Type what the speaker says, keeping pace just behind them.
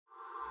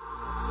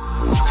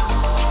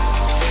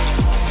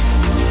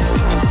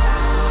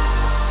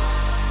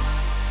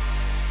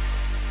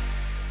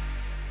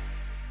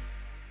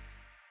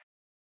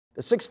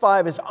The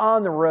 6.5 is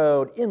on the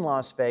road in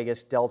Las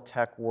Vegas, Dell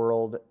Tech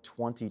World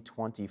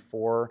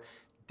 2024.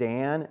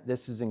 Dan,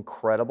 this is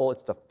incredible.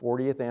 It's the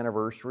 40th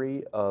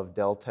anniversary of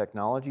Dell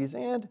Technologies,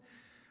 and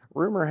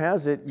rumor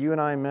has it you and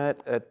I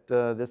met at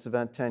this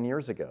event 10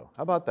 years ago.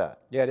 How about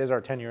that? Yeah, it is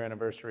our 10-year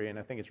anniversary, and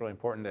I think it's really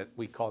important that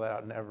we call that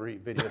out in every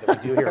video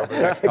that we do here over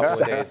the next couple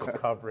of days of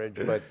coverage.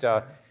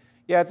 But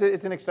yeah,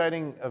 it's an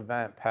exciting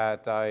event,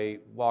 Pat. I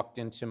walked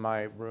into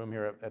my room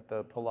here at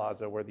the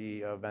Palazzo where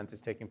the event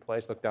is taking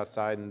place, looked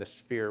outside, and the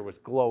sphere was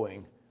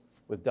glowing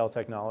with Dell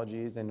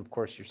Technologies. And of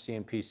course, you're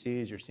seeing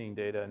PCs, you're seeing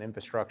data and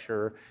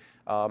infrastructure,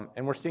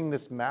 and we're seeing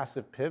this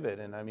massive pivot.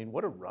 And I mean,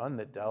 what a run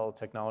that Dell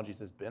Technologies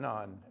has been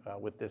on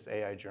with this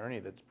AI journey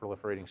that's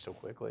proliferating so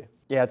quickly.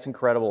 Yeah, it's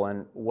incredible.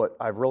 And what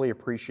I've really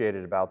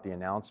appreciated about the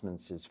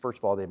announcements is, first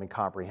of all, they've been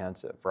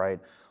comprehensive, right?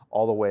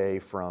 All the way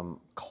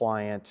from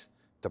client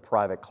to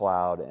private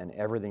cloud and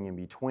everything in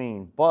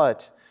between.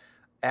 But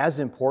as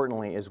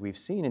importantly, as we've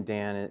seen, and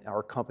Dan, and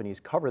our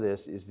companies cover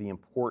this, is the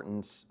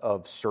importance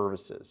of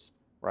services,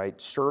 right?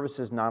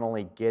 Services not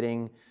only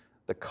getting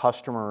the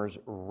customers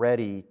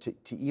ready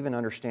to even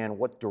understand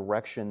what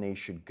direction they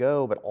should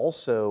go, but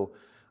also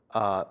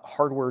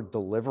hardware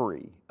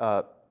delivery,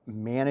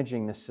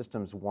 managing the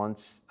systems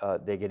once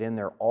they get in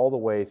there all the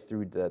way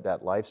through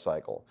that life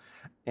cycle.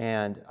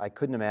 And I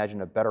couldn't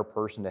imagine a better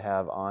person to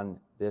have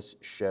on this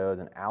show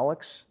than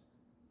Alex.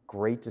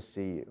 Great to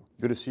see you.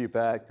 Good to see you,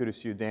 Pat. Good to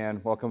see you,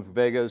 Dan. Welcome to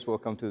Vegas.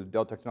 Welcome to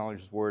Dell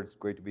Technologies World. It's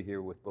great to be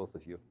here with both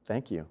of you.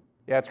 Thank you.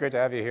 Yeah, it's great to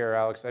have you here,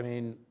 Alex. I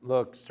mean,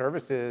 look,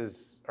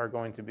 services are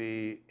going to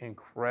be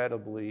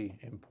incredibly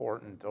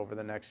important over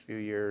the next few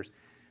years.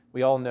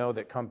 We all know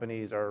that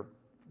companies are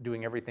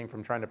doing everything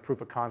from trying to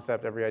proof of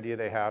concept every idea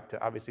they have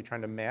to obviously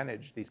trying to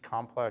manage these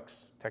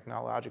complex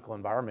technological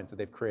environments that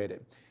they've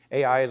created.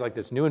 AI is like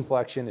this new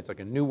inflection. It's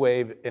like a new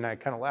wave, and I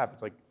kind of laugh.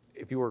 It's like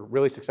if you were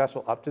really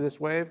successful up to this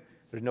wave,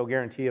 there's no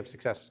guarantee of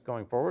success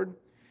going forward.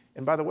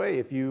 And by the way,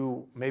 if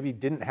you maybe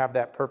didn't have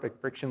that perfect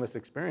frictionless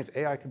experience,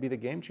 AI could be the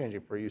game changer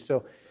for you.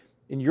 So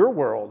in your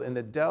world, in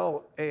the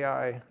Dell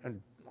AI,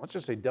 and let's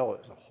just say Dell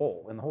as a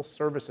whole, in the whole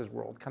services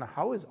world, kind of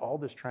how is all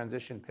this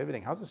transition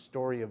pivoting? How's the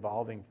story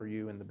evolving for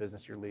you in the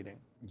business you're leading?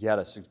 Yeah,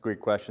 that's a great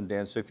question,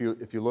 Dan. So if you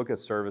look at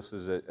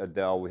services at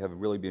Dell, we have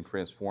really been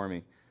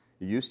transforming.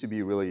 It used to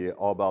be really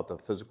all about the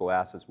physical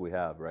assets we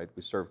have, right?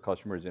 We serve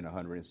customers in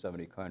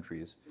 170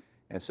 countries.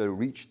 And so to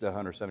reach the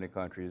 170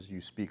 countries,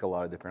 you speak a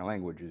lot of different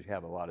languages. You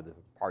have a lot of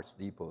different parts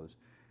depots.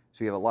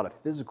 So you have a lot of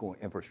physical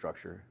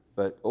infrastructure.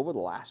 But over the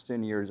last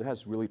 10 years, it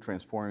has really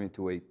transformed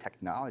into a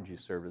technology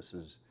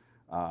services.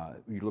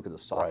 You look at the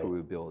software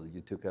we build.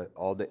 You took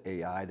all the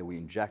AI that we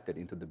injected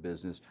into the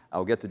business.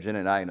 I'll get to Gen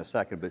AI in a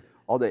second, but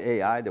all the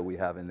AI that we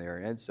have in there,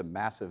 and it's a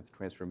massive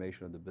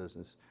transformation of the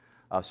business.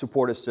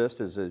 Support Assist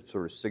is a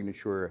sort of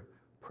signature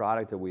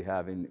product that we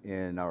have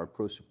in our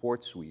Pro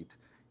Support suite.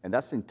 And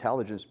that's the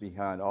intelligence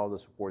behind all the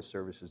support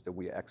services that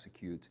we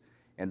execute.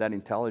 And that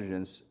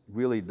intelligence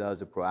really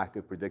does a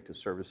proactive, predictive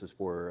services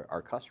for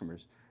our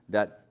customers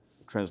that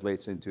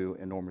translates into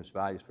enormous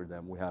values for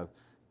them. We have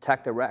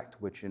Tech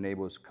Direct, which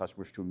enables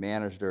customers to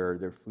manage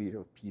their fleet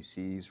of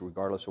PCs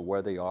regardless of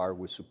where they are,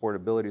 with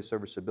supportability,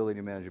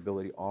 serviceability,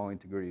 manageability, all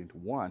integrated into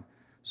one.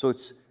 So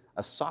it's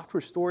a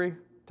software story,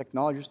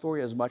 technology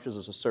story, as much as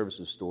it's a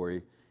services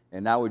story.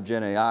 And now with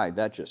Gen AI,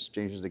 that just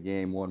changes the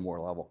game one more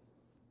level.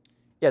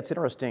 Yeah, it's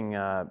interesting.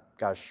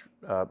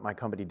 My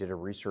company did a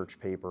research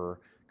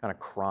paper kind of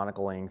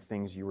chronicling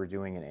things you were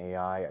doing in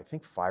AI, I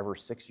think 5 or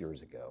 6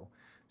 years ago.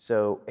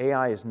 So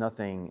AI is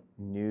nothing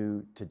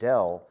new to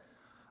Dell,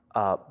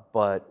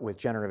 but with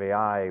generative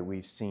AI,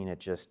 we've seen it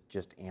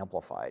just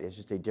amplified. It's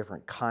just a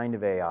different kind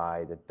of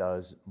AI that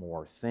does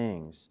more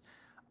things.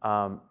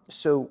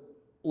 So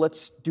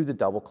let's do the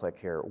double click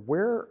here.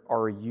 Where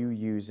are you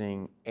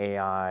using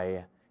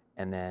AI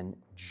and then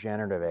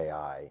generative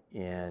AI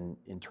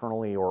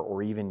internally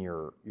or even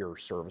your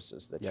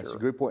services that you're That's a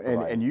good point.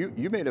 And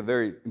you made a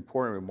very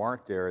important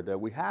remark there that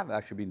we have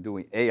actually been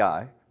doing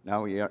AI.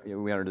 Now we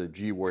entered the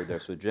G word there,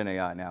 so Gen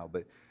AI now.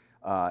 But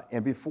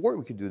and before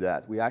we could do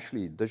that, we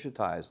actually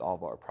digitized all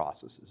of our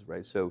processes,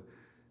 right? So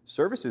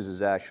services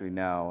is actually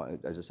now,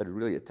 as I said,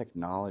 really a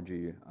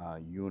technology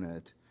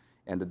unit.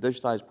 And the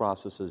digitized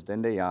processes,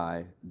 then the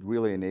AI,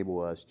 really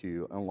enable us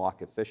to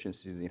unlock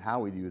efficiencies in how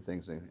we do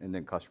things and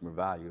then customer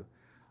value.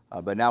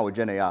 But now with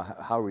Gen AI,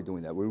 how are we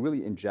doing that? We're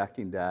really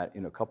injecting that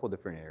in a couple of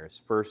different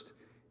areas. First,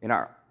 in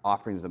our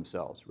offerings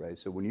themselves, right?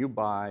 So when you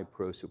buy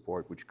Pro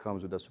Support, which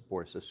comes with a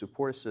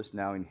Support Assist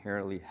now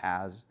inherently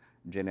has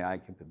Gen AI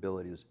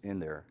capabilities in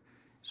there.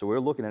 So we're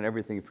looking at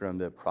everything from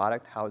the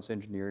product, how it's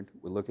engineered.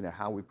 We're looking at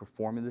how we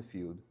perform in the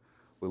field.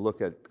 We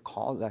look at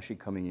calls actually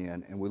coming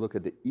in, and we look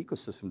at the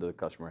ecosystem that the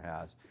customer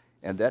has.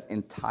 And that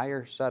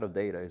entire set of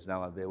data is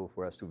now available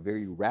for us to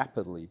very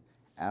rapidly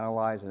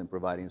analyze and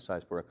provide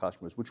insights for our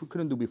customers, which we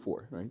couldn't do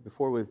before, right?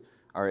 Before with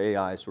our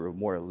AI, sort of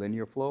more a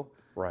linear flow.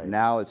 Right.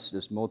 Now it's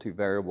this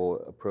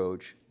multivariable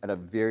approach at a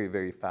very,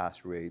 very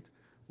fast rate,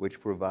 which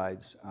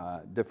provides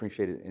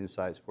differentiated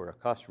insights for our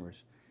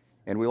customers.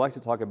 And we like to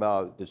talk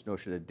about this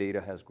notion that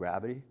data has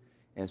gravity.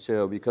 And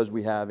so because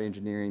we have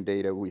engineering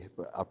data, we have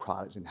our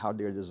products and how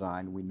they're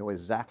designed, we know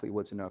exactly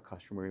what's in our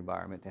customer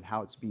environment and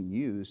how it's being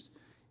used,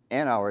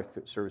 and our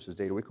services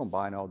data. We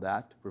combine all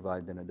that to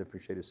provide then a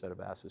differentiated set of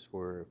assets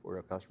for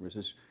our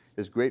customers.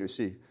 It's great to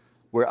see.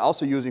 We're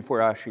also using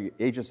for actually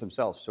agents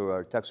themselves, so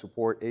our tech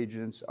support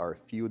agents, our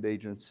field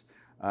agents,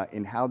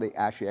 in how they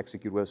actually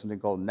execute with something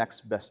called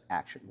next best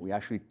action. We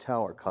actually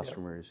tell our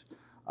customers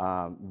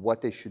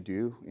what they should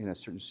do in a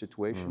certain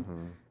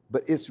situation.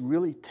 But it's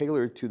really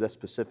tailored to that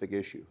specific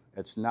issue.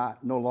 It's no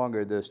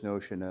longer this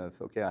notion of,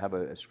 okay, I have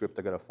a script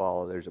I gotta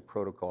follow, there's a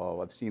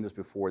protocol, I've seen this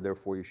before,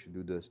 therefore you should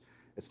do this.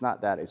 It's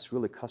not that, it's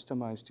really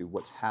customized to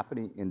what's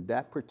happening in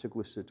that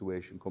particular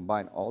situation,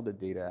 combine all the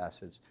data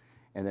assets,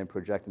 and then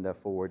projecting that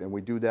forward. And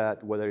we do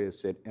that whether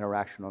it's an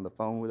interaction on the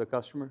phone with a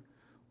customer,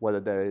 whether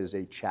that is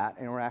a chat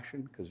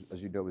interaction, because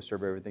as you know, we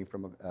serve everything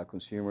from a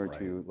consumer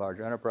to large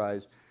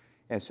enterprise.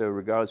 And so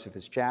regardless if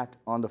it's chat,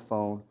 on the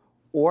phone,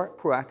 or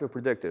proactive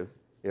predictive,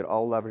 it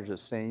all leverages the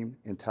same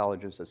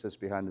intelligence that sits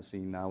behind the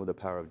scene now with the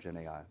power of Gen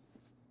AI.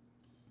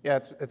 Yeah,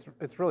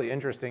 it's really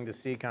interesting to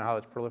see kind of how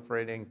it's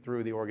proliferating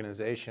through the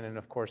organization, and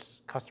of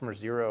course, Customer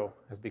Zero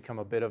has become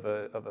a bit of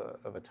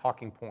a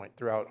talking point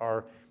throughout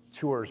our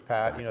tours,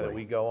 Pat. You know, that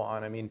we go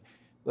on. I mean,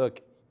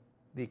 look,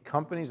 the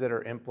companies that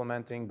are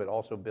implementing but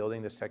also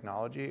building this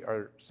technology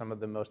are some of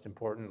the most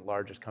important,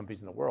 largest companies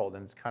in the world,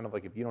 and it's kind of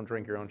like if you don't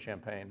drink your own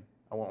champagne.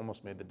 I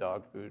almost made the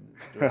dog food.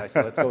 I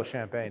said, let's go with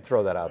champagne.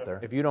 Throw that out there.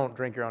 If you don't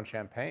drink your own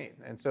champagne.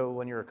 And so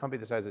when you're a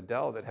company the size of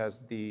Dell that has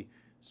the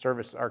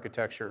service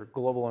architecture,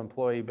 global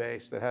employee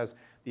base, that has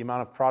the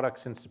amount of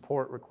products and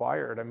support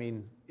required, I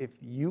mean, if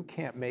you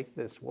can't make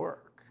this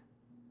work,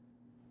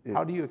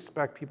 how do you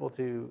expect people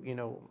to,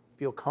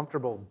 feel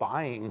comfortable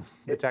buying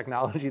the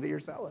technology that you're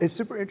selling? It's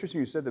super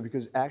interesting you said that,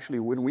 because actually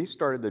when we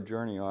started the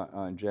journey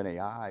on Gen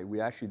AI, we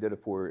actually did it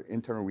for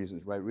internal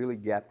reasons, right? Really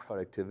get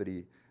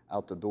productivity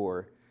out the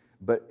door.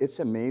 But it's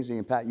amazing,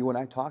 and Pat, you and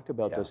I talked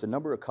about this, the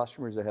number of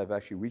customers that have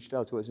actually reached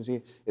out to us and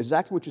say,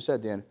 exactly what you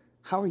said, Dan,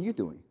 how are you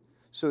doing?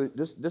 So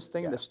this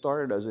thing that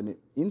started as an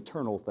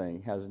internal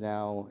thing has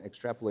now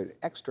extrapolated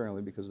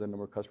externally, because the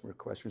number of customer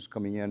questions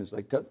coming in is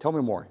like, tell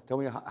me more. Tell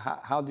me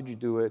how did you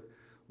do it?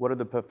 What are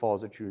the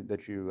pitfalls that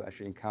you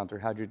actually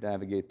encountered? How did you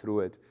navigate through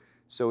it?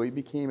 So it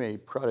became a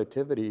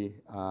productivity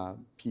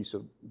piece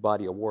of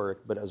body of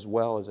work, but as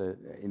well as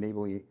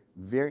enabling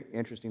very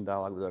interesting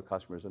dialogue with our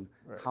customers on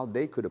how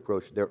they could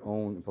approach their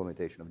own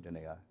implementation of Gen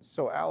AI.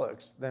 So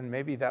Alex, then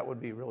maybe that would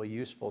be really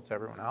useful to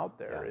everyone out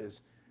there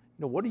is,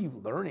 what are you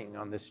learning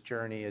on this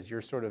journey as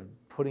you're sort of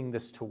putting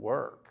this to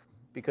work?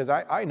 Because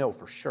I know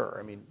for sure,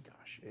 I mean,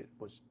 gosh, it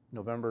was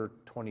November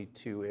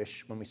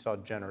 22-ish when we saw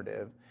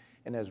generative.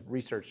 And as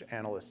research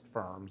analyst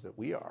firms that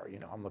we are,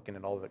 I'm looking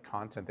at all of the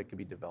content that could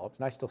be developed,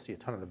 and I still see a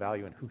ton of the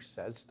value in who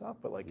says stuff,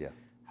 but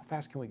how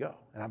fast can we go?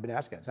 And I've been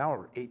asking, it's now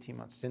over 18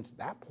 months since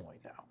that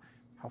point now.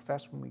 How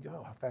fast can we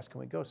go? How fast can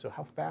we go? So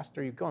how fast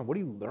are you going? What are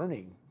you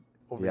learning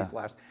over these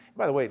last,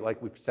 by the way,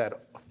 like we've said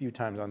a few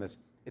times on this,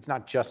 it's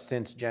not just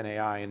since Gen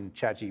AI and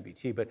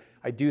ChatGPT, but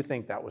I do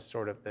think that was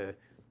sort of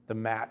the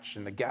match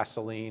and the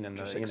gasoline and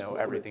the,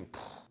 everything.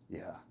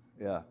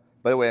 Yeah.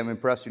 By the way, I'm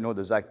impressed you know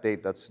the exact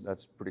date.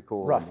 That's pretty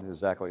cool. Rough.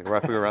 Exactly.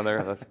 Roughly around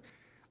there.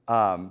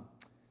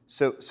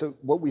 So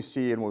what we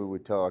see and what we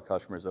would tell our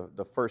customers,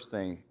 the first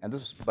thing, and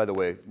this is, by the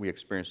way, we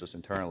experienced this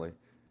internally,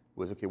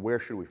 was, okay, where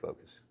should we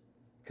focus?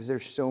 Because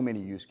there's so many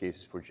use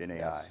cases for Gen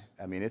AI.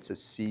 I mean, it's a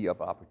sea of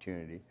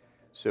opportunity.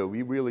 So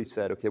we really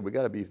said, okay, we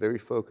got to be very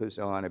focused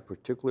on a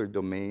particular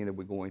domain that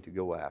we're going to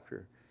go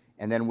after.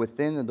 And then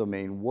within the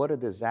domain, what are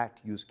the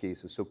exact use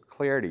cases? So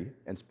clarity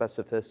and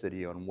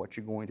specificity on what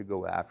you're going to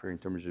go after in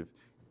terms of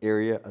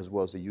area as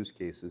well as the use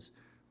cases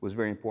was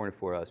very important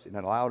for us. And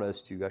it allowed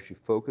us to actually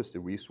focus the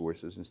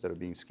resources instead of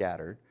being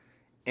scattered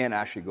and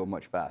actually go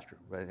much faster,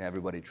 right? And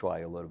everybody try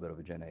a little bit of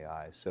a Gen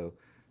AI. So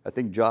I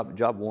think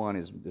job one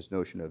is this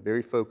notion of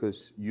very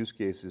focused use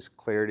cases,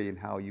 clarity, and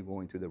how you're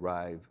going to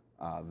derive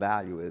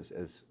value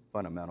is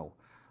fundamental.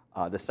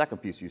 The second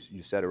piece,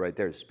 you said it right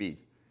there, is speed.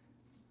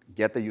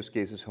 Get the use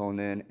cases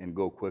honed in and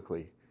go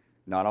quickly.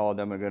 Not all of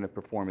them are going to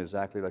perform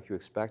exactly like you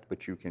expect,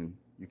 but you can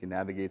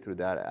navigate through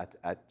that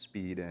at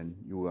speed, and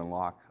you will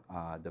unlock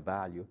the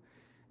value.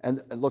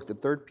 And look, the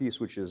third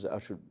piece, which is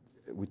actually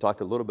we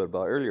talked a little bit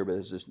about earlier, but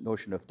is this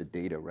notion of the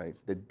data, right?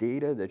 The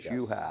data that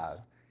you have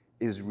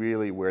is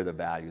really where the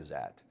value is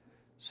at.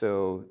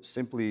 So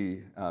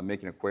simply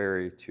making a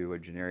query to a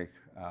generic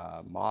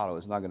model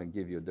is not going to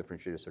give you a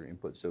differentiated set of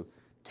input. So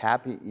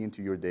tapping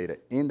into your data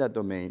in that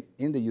domain,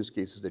 in the use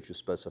cases that you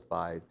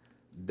specified,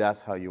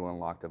 that's how you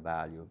unlock the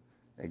value.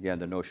 Again,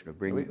 the notion of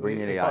bringing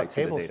AI to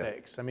the data.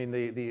 Stakes. I mean,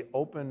 the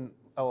open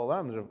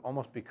LLMs have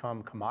almost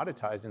become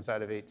commoditized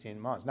inside of 18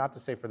 months. Not to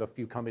say for the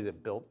few companies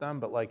that built them,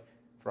 but like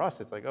for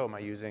us, it's like, oh, am I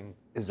using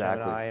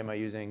Gemini? Am I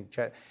using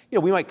Chat?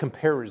 We might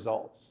compare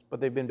results,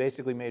 but they've been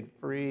basically made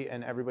free,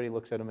 and everybody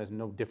looks at them as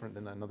no different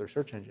than another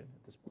search engine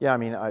at this point. Yeah, I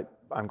mean,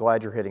 I'm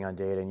glad you're hitting on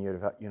data, and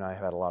you and I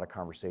have had a lot of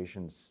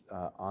conversations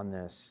on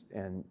this,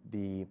 and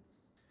the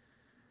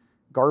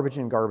garbage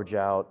in, garbage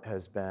out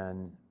has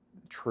been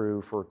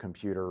true for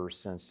computers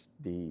since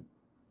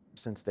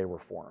they were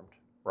formed,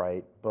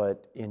 right?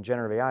 But in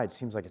generative AI, it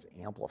seems like it's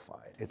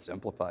amplified, It's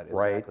simplified,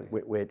 right?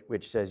 exactly.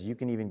 Which says you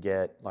can even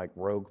get like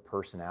rogue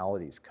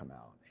personalities come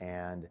out,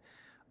 and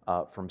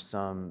from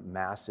some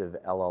massive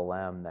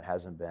LLM that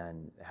hasn't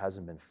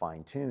been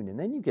fine-tuned. And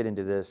then you get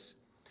into this,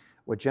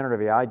 what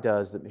generative AI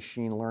does that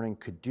machine learning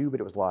could do, but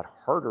it was a lot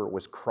harder,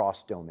 was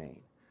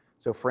cross-domain.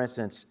 So for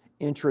instance,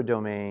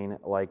 intra-domain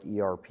like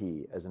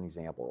ERP as an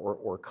example,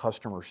 or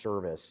customer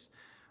service.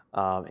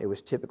 It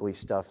was typically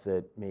stuff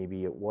that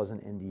maybe it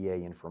wasn't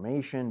NDA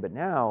information, but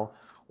now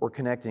we're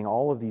connecting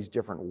all of these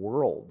different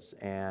worlds,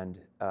 and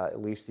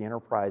at least the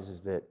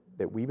enterprises that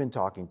we've been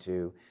talking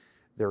to,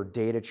 their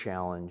data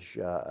challenge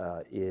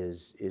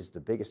is the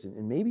biggest.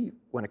 And maybe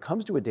when it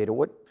comes to a data,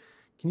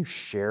 can you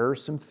share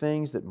some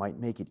things that might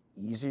make it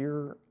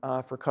easier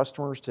for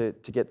customers to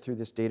get through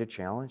this data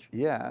challenge?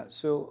 Yeah,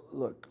 so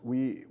look,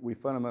 we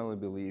fundamentally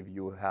believe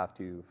you have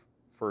to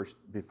first,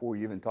 before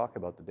you even talk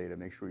about the data,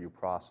 make sure your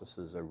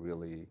processes are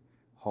really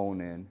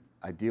honed in,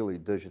 ideally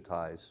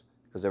digitized,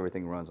 because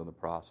everything runs on the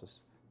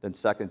process. Then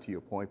second, to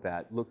your point,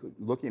 Pat,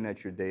 looking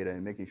at your data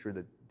and making sure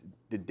that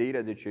the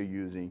data that you're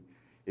using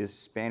is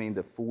spanning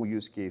the full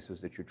use cases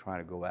that you're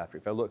trying to go after.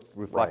 If I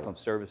reflect on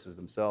services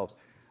themselves,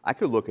 I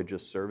could look at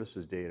just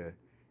services data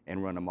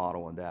and run a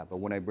model on that. But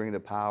when I bring the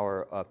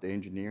power of the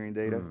engineering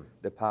data,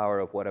 the power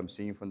of what I'm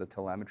seeing from the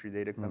telemetry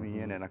data coming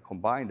in, and I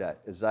combine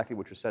that, exactly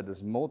what you said,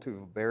 this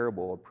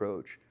multi-variable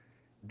approach,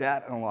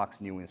 that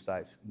unlocks new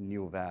insights,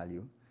 new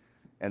value.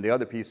 And the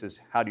other piece is,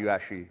 how do you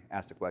actually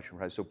ask the question,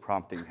 right? So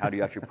prompting, how do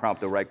you actually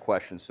prompt the right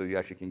questions so you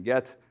actually can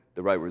get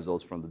the right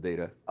results from the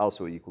data,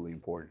 also equally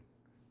important.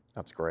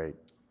 That's great.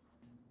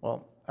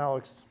 Well,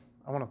 Alex,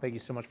 I want to thank you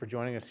so much for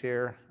joining us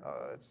here.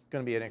 It's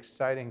going to be an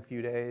exciting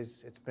few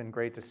days. It's been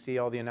great to see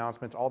all the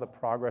announcements, all the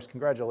progress.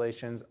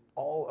 Congratulations,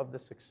 all of the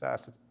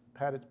success.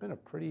 Pat, it's been a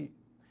pretty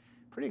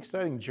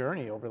exciting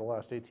journey over the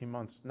last 18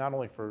 months, not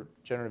only for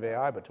generative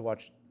AI, but to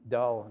watch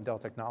Dell and Dell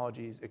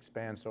Technologies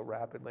expand so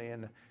rapidly,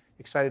 and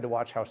excited to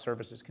watch how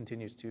services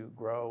continues to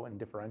grow and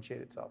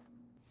differentiate itself.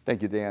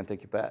 Thank you, Dan.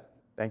 Thank you, Pat.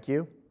 Thank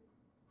you.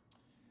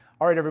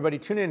 All right, everybody,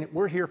 tune in.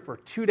 We're here for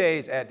 2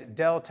 days at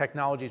Dell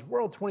Technologies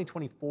World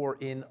 2024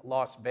 in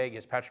Las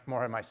Vegas. Patrick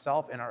Moorhead and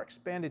myself and our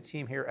expanded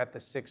team here at the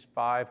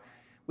 6.5.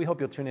 We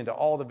hope you'll tune into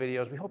all the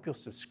videos. We hope you'll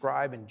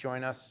subscribe and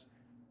join us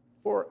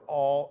for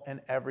all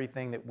and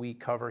everything that we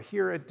cover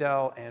here at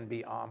Dell and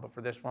beyond. But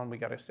for this one, we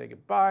got to say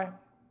goodbye.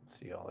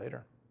 See y'all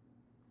later.